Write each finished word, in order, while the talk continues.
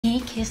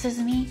kisses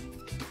me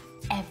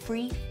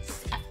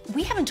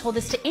we haven't told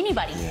this to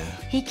anybody. Yeah.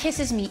 He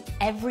kisses me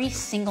every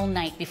single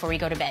night before we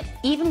go to bed.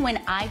 Even when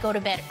I go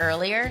to bed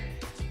earlier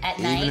at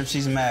night. Even if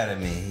she's mad at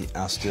me,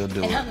 I'll still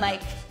do it. And I'm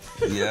like...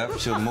 Yep,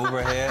 she'll move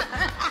her head,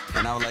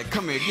 and I was like,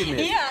 come here, give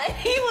me it. Yeah,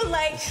 he would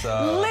like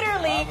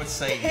literally I would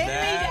say pin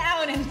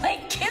that. me down and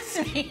like kiss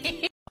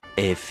me.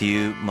 A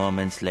few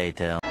moments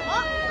later.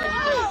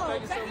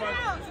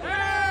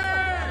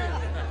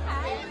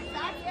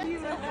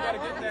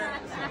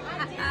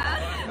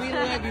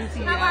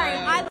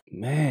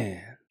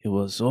 Man, it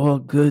was all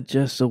good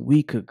just a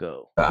week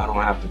ago. I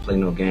don't have to play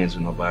no games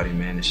with nobody,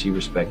 man, and she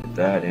respected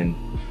that, and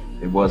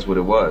it was what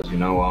it was, you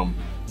know.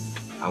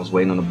 I was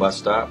waiting on the bus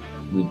stop.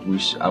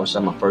 I was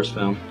shot my first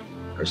film.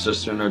 Her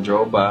sister and her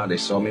drove by. They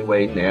saw me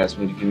waiting. They asked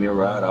me to give me a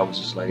ride. I was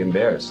just like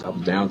embarrassed. I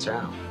was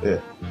downtown. Yeah.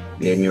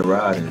 They gave me a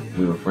ride, and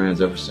we were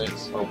friends ever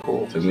since. Oh,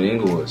 cool. Took me to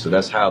Inglewood. So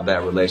that's how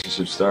that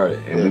relationship started.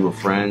 And we were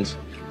friends,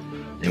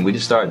 and we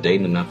just started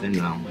dating or nothing.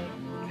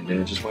 And then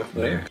it just went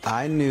from there.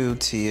 I knew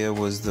Tia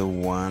was the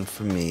one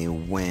for me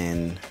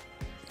when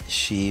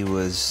she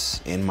was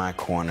in my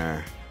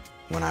corner.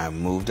 When I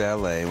moved to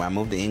LA, when I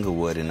moved to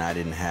Inglewood, and I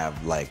didn't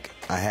have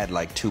I had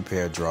like 2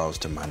 pair of drawers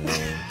to my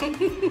name.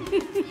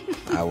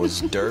 I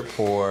was dirt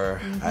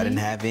poor. I didn't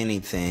have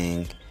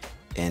anything,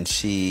 and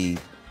she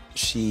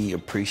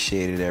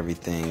appreciated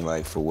everything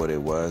like for what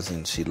it was,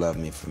 and she loved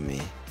me for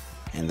me.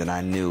 And then I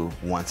knew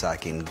once I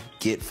can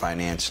get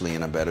financially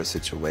in a better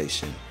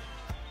situation,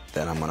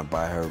 that I'm gonna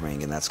buy her a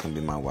ring, and that's gonna be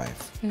my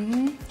wife.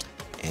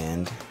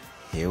 And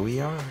here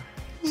we are.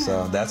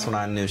 So that's when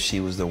I knew she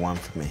was the one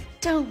for me.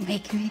 Don't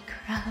make me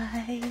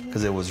cry.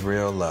 Because it was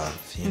real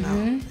love, you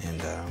know?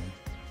 And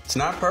it's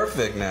not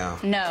perfect now.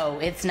 No,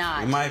 it's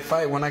not. We might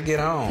fight when I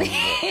get home.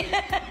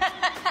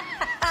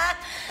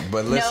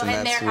 But listen, no,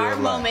 and that's there real are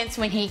life. moments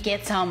when he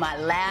gets on my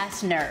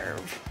last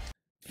nerve.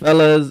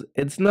 Fellas,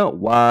 it's not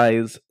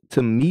wise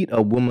to meet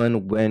a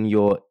woman when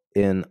you're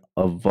in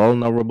a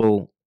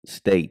vulnerable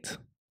state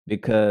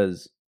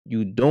because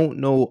you don't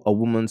know a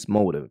woman's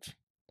motive.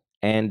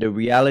 And the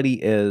reality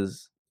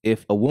is,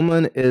 if a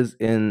woman is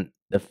in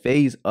the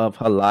phase of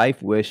her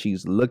life where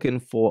she's looking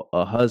for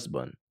a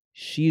husband,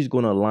 she's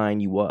going to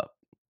line you up.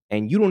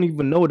 And you don't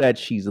even know that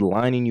she's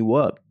lining you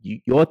up.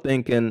 You're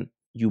thinking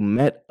you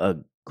met a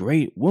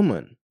great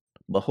woman.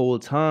 The whole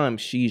time,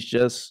 she's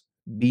just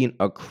being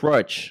a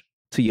crutch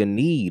to your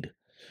need.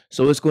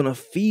 So it's going to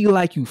feel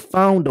like you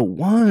found the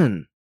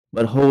one.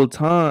 But the whole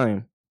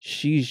time,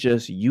 she's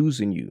just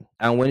using you.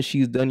 And when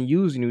she's done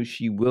using you,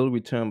 she will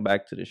return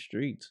back to the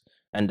streets.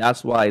 And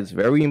that's why it's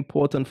very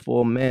important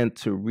for a man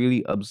to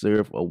really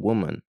observe a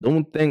woman.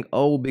 Don't think,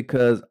 oh,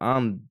 because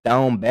I'm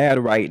down bad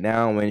right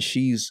now and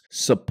she's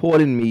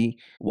supporting me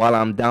while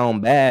I'm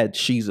down bad,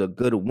 she's a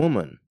good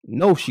woman.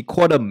 No, she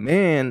caught a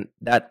man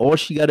that all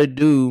she got to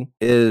do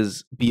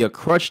is be a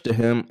crutch to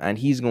him and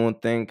he's going to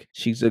think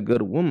she's a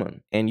good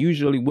woman. And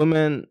usually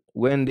women,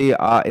 when they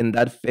are in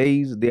that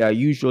phase, they are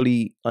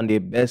usually on their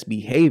best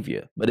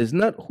behavior. But it's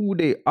not who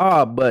they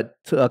are, but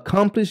to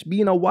accomplish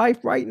being a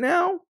wife right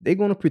now, they're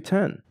going to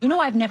pretend. You know,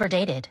 I've never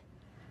dated.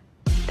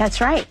 That's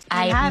right.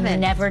 I've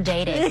never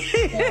dated.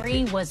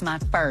 Corey was my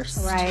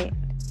first. Right.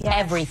 Yes.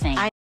 Everything.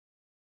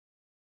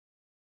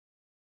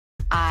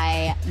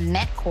 I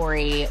met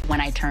Corey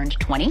when I turned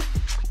 20,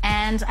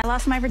 and I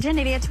lost my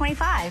virginity at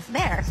 25.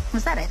 There,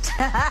 was that it?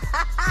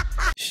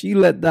 She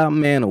let that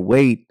man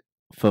wait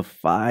for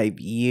 5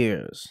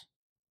 years.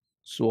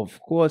 So, of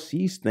course,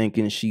 he's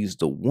thinking she's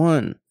the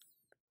one.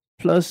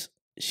 Plus,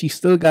 she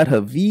still got her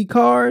V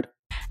card.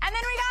 And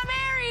then we got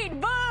married.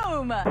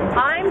 Boom.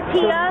 I'm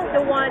Tia,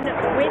 the one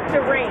with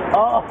the ring.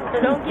 Oh. So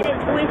don't get it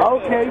twisted.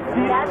 Okay,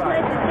 Tia. That's my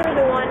sister,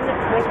 the one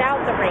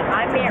without the ring.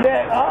 I'm married.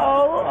 Yeah,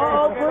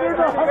 put it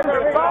on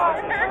the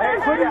box.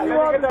 Put it on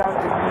the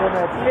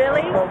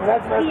Really?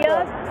 Tia,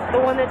 the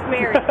one that's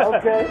married.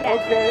 Okay,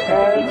 yes.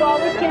 Okay. Keep all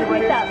the kids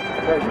with us.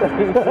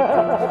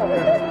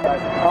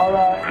 All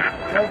right.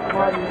 That's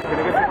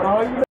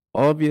funny.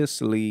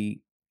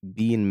 Obviously,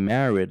 being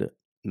married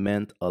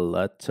meant a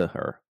lot to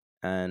her.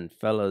 And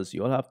fellas,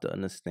 you'll have to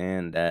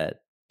understand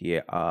that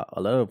there are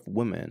a lot of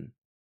women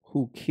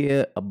who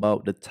care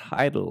about the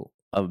title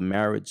of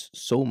marriage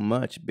so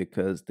much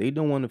because they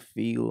don't want to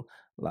feel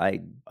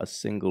like a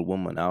single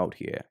woman out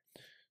here.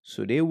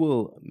 So they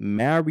will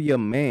marry a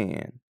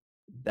man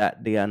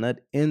that they are not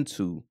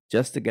into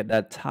just to get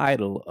that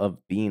title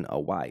of being a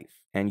wife.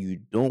 And you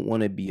don't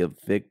want to be a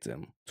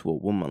victim to a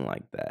woman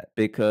like that.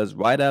 Because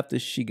right after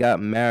she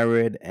got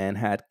married and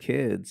had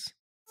kids,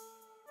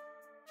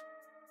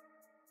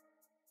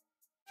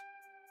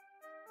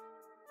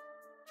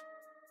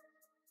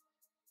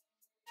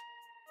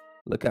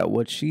 look at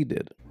what she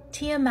did.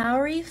 Tia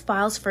Mowry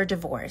files for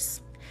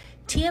divorce.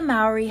 Tia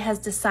Mowry has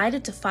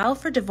decided to file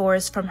for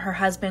divorce from her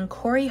husband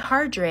Corey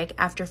Hardrick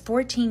after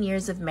 14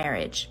 years of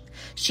marriage.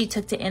 She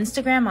took to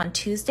Instagram on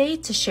Tuesday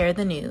to share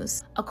the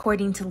news.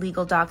 According to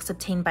legal docs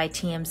obtained by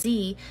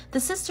TMZ, the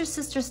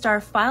Sister star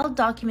filed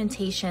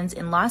documentations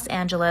in Los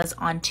Angeles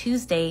on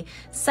Tuesday,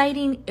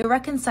 citing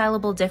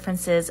irreconcilable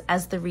differences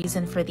as the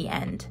reason for the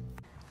end.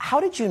 How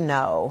did you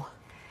know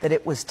that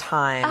it was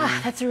time?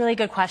 That's a really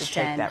good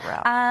question. To take that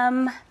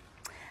route?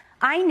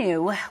 I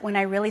knew when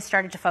I really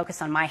started to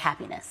focus on my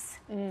happiness.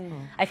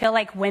 I feel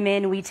like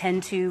women, we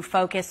tend to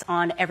focus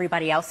on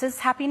everybody else's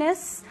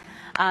happiness,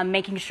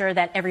 making sure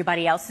that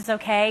everybody else is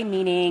okay,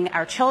 meaning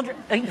our children.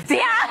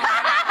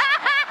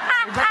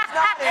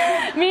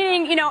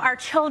 Meaning, you know, our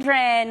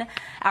children,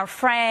 our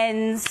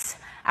friends,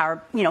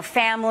 our, you know,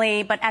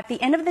 family. But at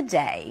the end of the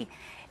day,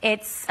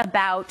 it's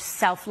about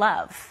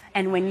self-love.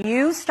 And when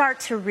you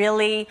start to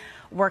really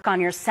work on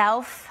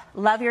yourself,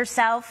 love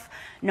yourself,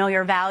 know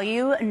your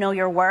value, know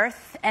your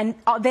worth, and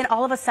then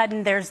all of a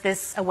sudden there's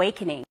this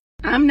awakening.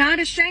 I'm not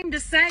ashamed to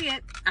say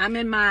it. I'm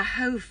in my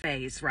hoe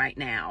phase right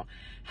now.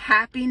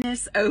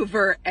 Happiness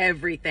over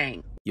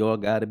everything. Y'all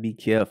gotta be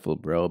careful,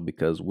 bro,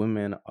 because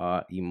women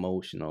are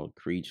emotional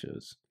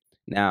creatures.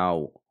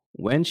 Now,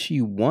 when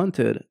she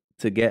wanted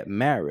to get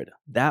married,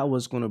 that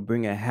was gonna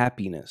bring her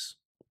happiness.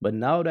 But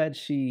now that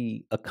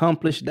she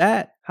accomplished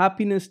that,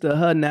 happiness to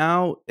her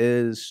now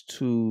is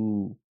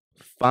to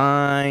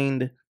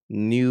find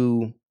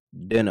new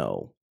dinner,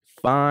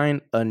 find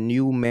a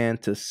new man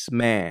to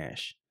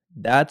smash.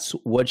 That's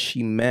what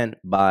she meant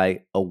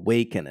by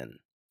awakening.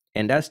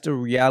 And that's the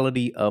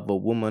reality of a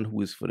woman who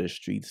is for the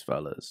streets,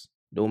 fellas.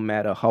 No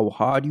matter how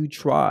hard you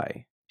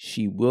try,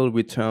 she will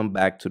return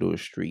back to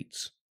those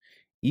streets.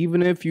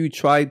 Even if you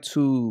try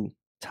to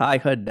tie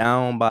her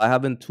down by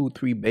having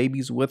 2-3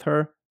 babies with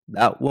her,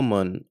 that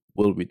woman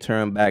will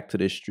return back to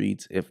the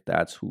streets if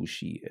that's who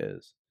she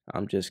is.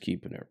 I'm just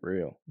keeping it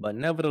real. But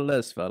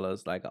nevertheless,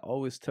 fellas, like I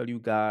always tell you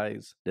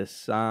guys, the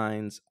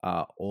signs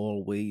are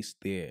always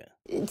there.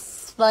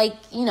 It's like,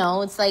 you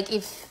know, it's like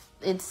if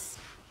it's,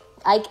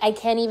 I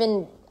can't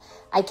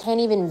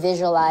even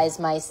visualize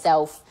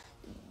myself,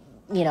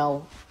 you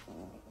know,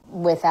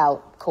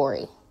 without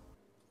Corey.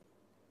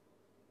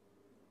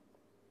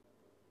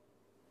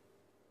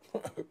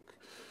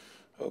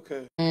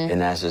 Okay.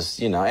 And that's just,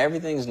 you know,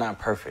 everything's not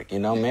perfect. You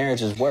know,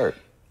 marriage is work.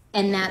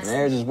 And that's...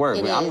 Marriage is work.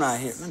 I'm not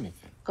here. Let me finish.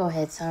 Go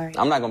ahead, sorry.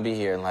 I'm not going to be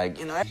here and like,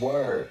 you know,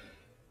 work.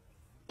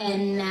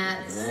 And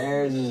that's...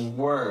 Marriage is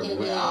work.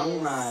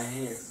 I'm not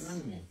here.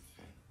 Let me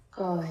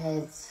Go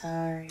ahead,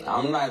 sorry.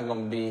 I'm not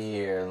going to be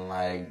here and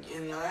like,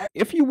 you know.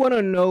 If you want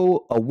to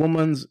know a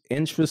woman's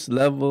interest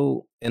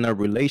level in a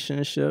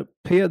relationship,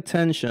 pay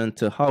attention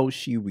to how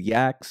she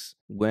reacts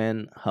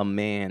when her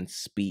man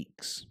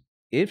speaks.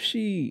 If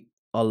she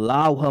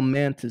allow her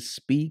man to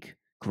speak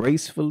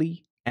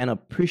gracefully and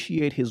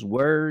appreciate his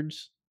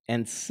words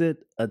and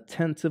sit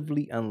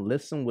attentively and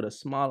listen with a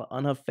smile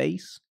on her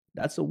face,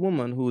 that's a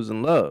woman who is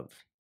in love.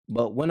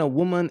 But when a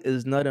woman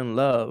is not in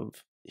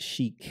love,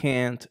 she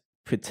can't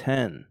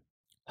pretend.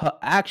 Her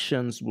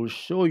actions will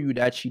show you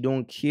that she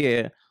don't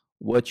care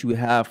what you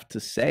have to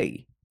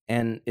say.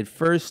 And it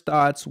first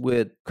starts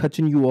with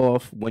cutting you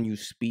off when you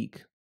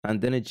speak,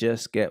 and then it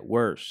just gets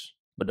worse.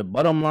 But the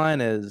bottom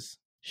line is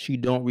she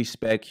don't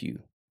respect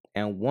you.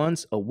 And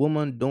once a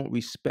woman don't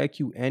respect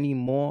you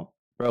anymore,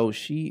 bro,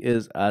 she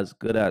is as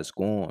good as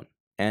gone.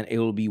 And it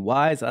will be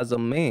wise as a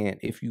man,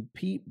 if you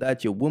peep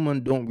that your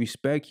woman don't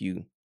respect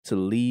you, to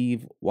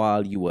leave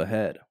while you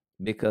ahead.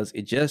 Because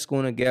it's just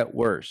going to get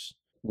worse.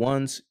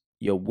 Once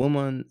your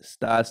woman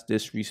starts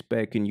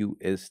disrespecting you,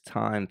 it's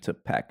time to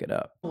pack it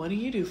up. What do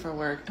you do for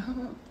work?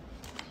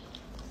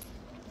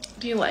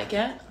 Do you like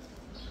it?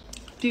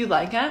 Do you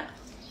like it?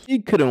 She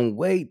couldn't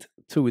wait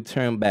to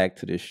return back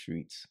to the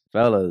streets.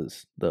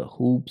 Fellas, the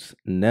hoops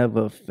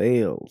never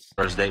fails.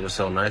 First date was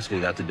so nice,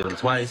 we got to do it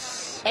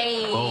twice.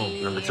 Hey.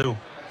 Boom, number 2.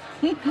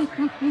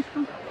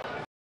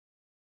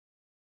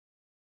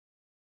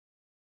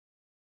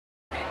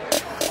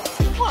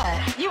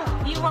 What?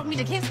 You want me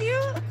to kiss you?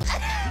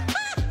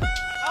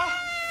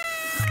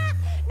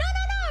 No,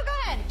 go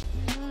ahead.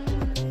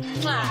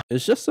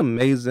 It's just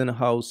amazing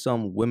how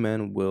some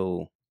women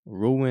will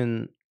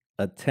ruin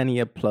a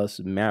 10-year plus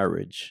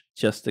marriage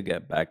just to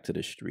get back to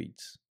the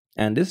streets.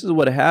 And this is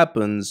what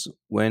happens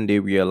when they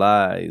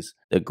realize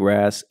the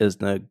grass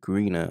is not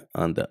greener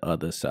on the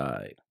other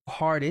side. How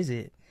hard is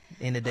it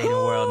in the dating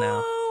world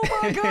now? Oh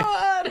my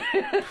God.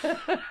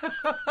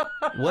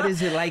 What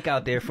is it like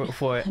out there for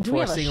a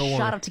single woman? A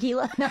shot of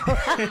tequila? No.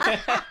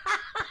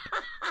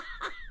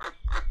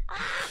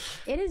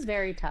 It is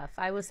very tough.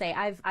 I will say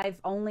I've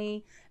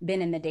only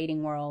been in the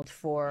dating world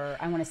for,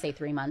 I want to say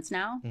 3 months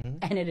now,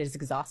 and it is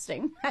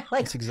exhausting.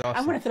 It's exhausting.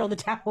 I want to throw the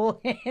towel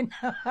in.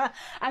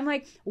 I'm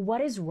like,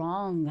 what is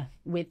wrong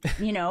with,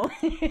 you know?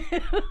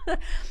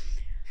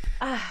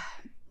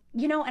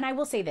 You know, and I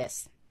will say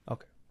this.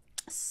 Okay.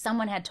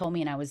 Someone had told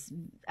me, and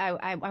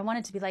I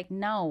wanted to be like,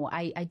 no,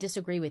 I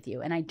disagree with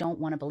you, and I don't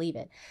want to believe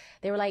it.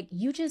 They were like,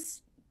 you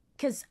just,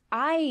 because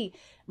my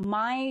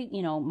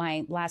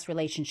last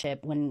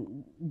relationship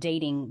when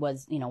dating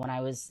was, you know, when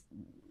I was,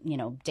 you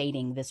know,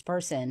 dating this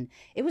person,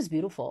 it was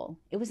beautiful.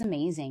 It was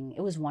amazing.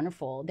 It was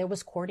wonderful. There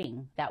was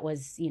courting that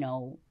was, you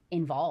know,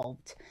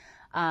 involved.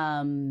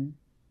 And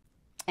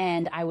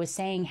I was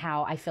saying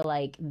how I feel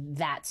like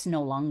that's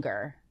no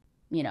longer,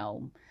 you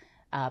know,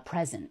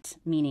 present,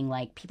 meaning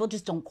like people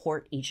just don't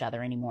court each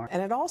other anymore.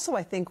 And it also,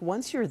 I think,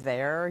 once you're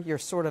there, you're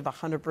sort of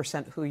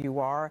 100% who you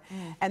are.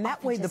 And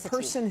that way, the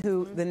person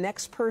who, the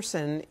next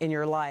person in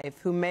your life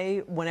who may,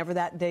 whenever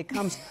that day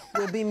comes,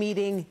 will be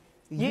meeting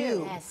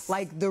you,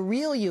 like the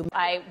real you.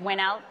 I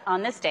went out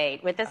on this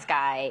date with this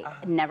guy,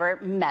 never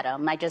met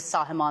him. I just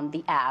saw him on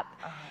the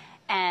app.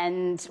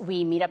 And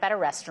we meet up at a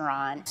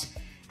restaurant.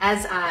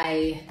 As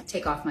I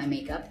take off my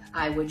makeup,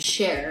 I would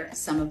share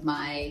some of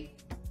my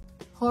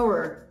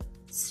horror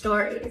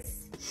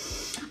stories.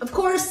 Of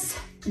course,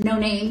 no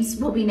names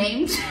will be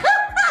named.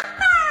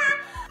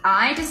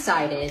 I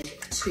decided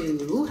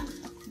to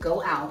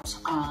go out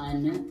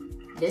on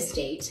this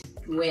date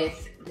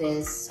with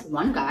this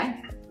one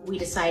guy. We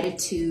decided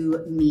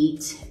to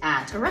meet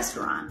at a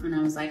restaurant. And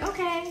I was like,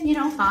 okay, you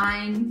know,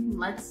 fine,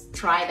 let's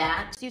try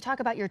that. So you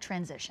talk about your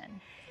transition.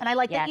 And I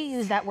like that you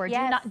use that word.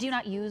 Yes. Do you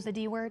not use the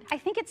D word? I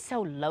think it's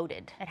so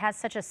loaded. It has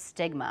such a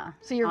stigma.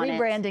 So you're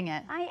rebranding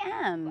it. I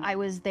am. I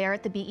was there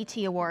at the BET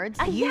Awards.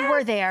 You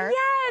were there.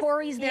 Yes.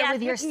 Corey's there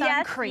with your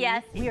son, Creed.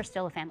 Yes, we are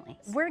still a family.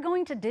 We're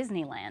going to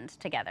Disneyland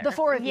together. The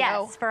four of you.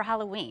 Yes, for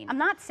Halloween. I'm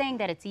not saying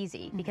that it's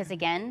easy because,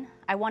 again,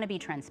 I want to be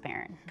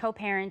transparent.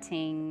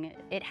 Co-parenting,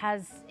 it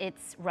has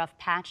its rough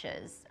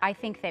patches. I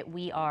think that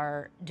we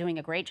are doing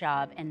a great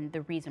job, and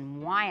the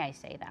reason why I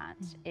say that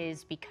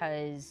is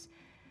because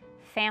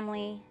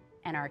family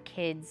and our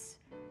kids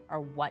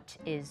are what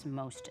is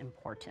most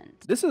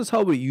important. This is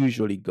how it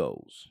usually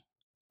goes.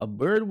 A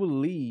bird will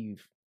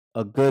leave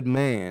a good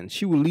man.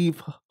 She will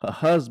leave her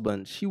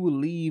husband. She will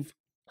leave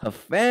her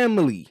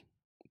family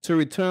to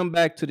return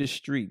back to the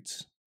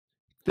streets,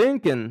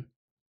 thinking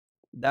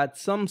that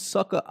some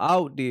sucker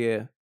out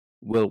there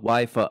will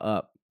wife her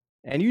up.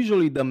 And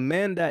usually the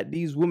men that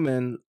these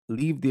women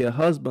leave their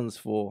husbands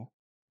for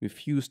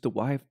refuse to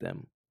wife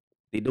them.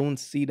 They don't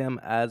see them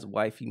as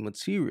wifey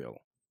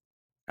material.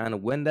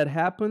 And when that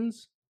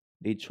happens,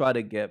 they try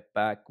to get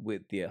back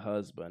with their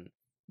husband.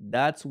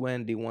 That's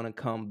when they want to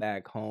come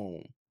back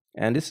home.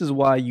 And this is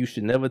why you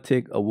should never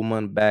take a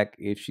woman back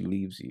if she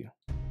leaves you.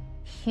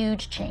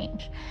 Huge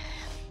change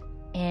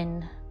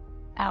in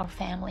our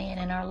family and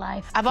in our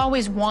life. I've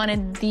always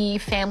wanted the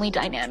family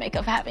dynamic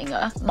of having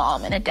a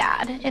mom and a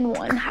dad in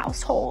one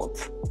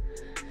household.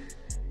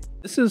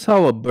 This is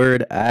how a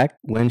bird acts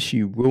when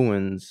she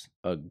ruins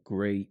a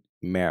great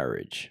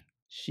marriage.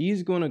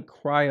 She's going to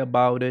cry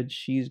about it.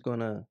 She's going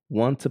to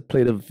want to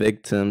play the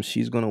victim.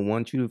 She's going to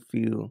want you to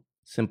feel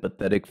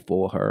sympathetic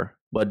for her.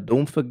 But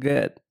don't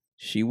forget,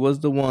 she was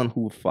the one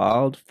who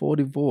filed for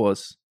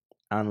divorce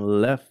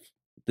and left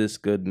this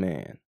good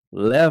man,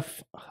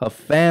 left her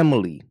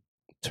family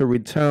to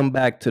return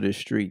back to the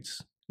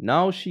streets.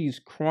 Now she's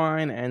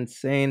crying and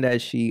saying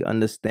that she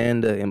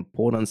understands the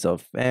importance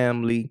of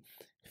family.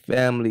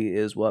 Family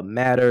is what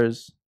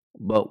matters.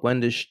 But when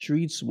the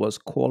streets was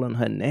calling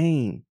her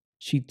name,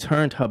 she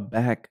turned her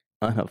back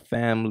on her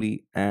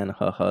family and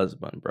her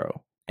husband,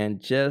 bro.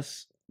 And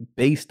just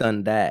based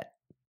on that,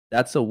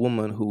 that's a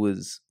woman who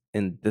is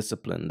in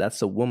discipline.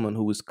 That's a woman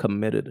who is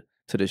committed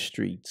to the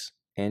streets.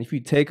 And if you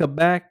take her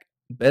back,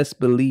 best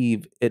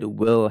believe it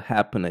will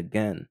happen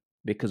again.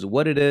 Because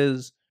what it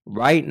is,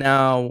 right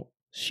now,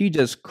 she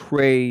just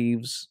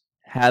craves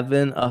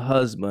having a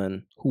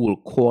husband who will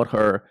court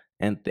her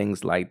and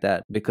things like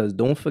that. Because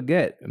don't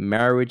forget,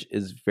 marriage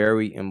is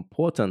very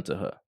important to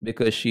her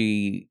because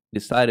she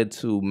decided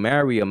to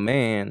marry a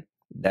man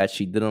that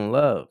she didn't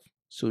love.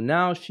 So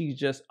now she's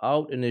just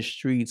out in the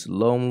streets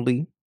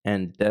lonely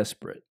and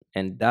desperate.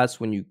 And that's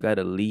when you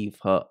gotta leave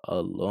her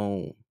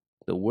alone.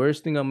 The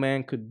worst thing a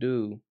man could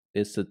do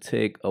is to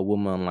take a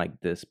woman like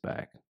this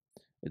back.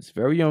 It's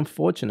very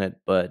unfortunate,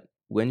 but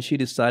when she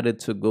decided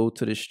to go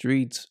to the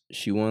streets,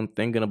 she wasn't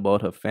thinking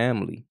about her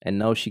family. And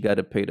now she got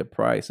to pay the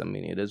price. I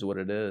mean, it is what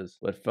it is.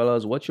 But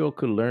fellas, what y'all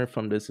could learn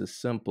from this is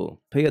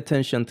simple. Pay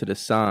attention to the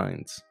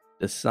signs.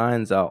 The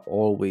signs are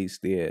always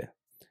there.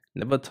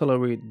 Never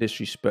tolerate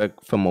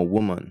disrespect from a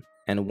woman.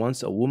 And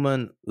once a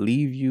woman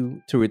leaves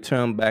you to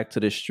return back to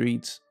the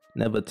streets,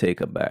 never take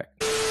her back.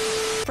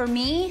 For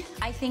me,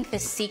 I think the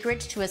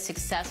secret to a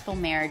successful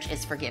marriage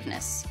is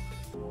forgiveness.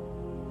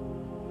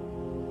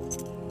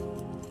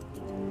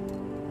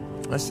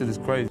 That shit is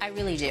crazy. I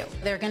really do.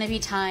 There are going to be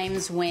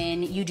times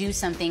when you do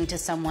something to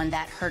someone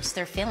that hurts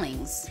their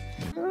feelings.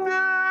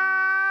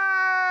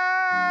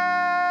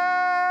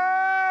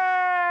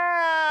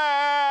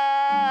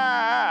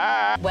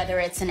 Whether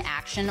it's an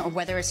action or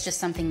whether it's just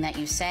something that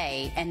you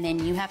say, and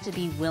then you have to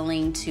be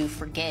willing to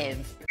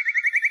forgive.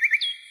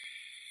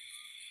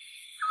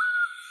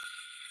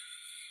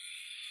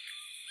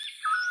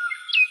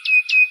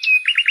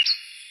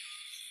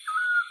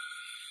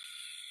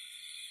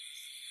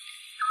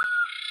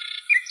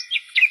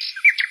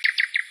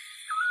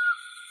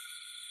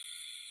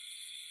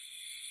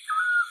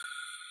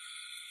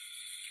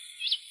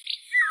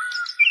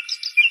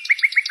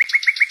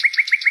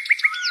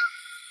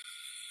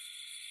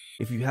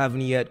 If you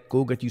haven't yet,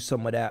 go get you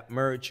some of that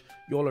merch.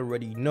 Y'all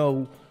already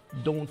know,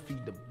 don't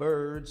feed the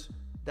birds.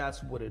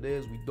 That's what it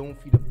is. We don't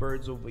feed the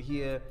birds over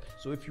here.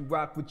 So if you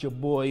rock with your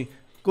boy,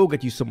 Go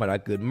get you some of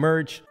that good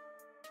merch.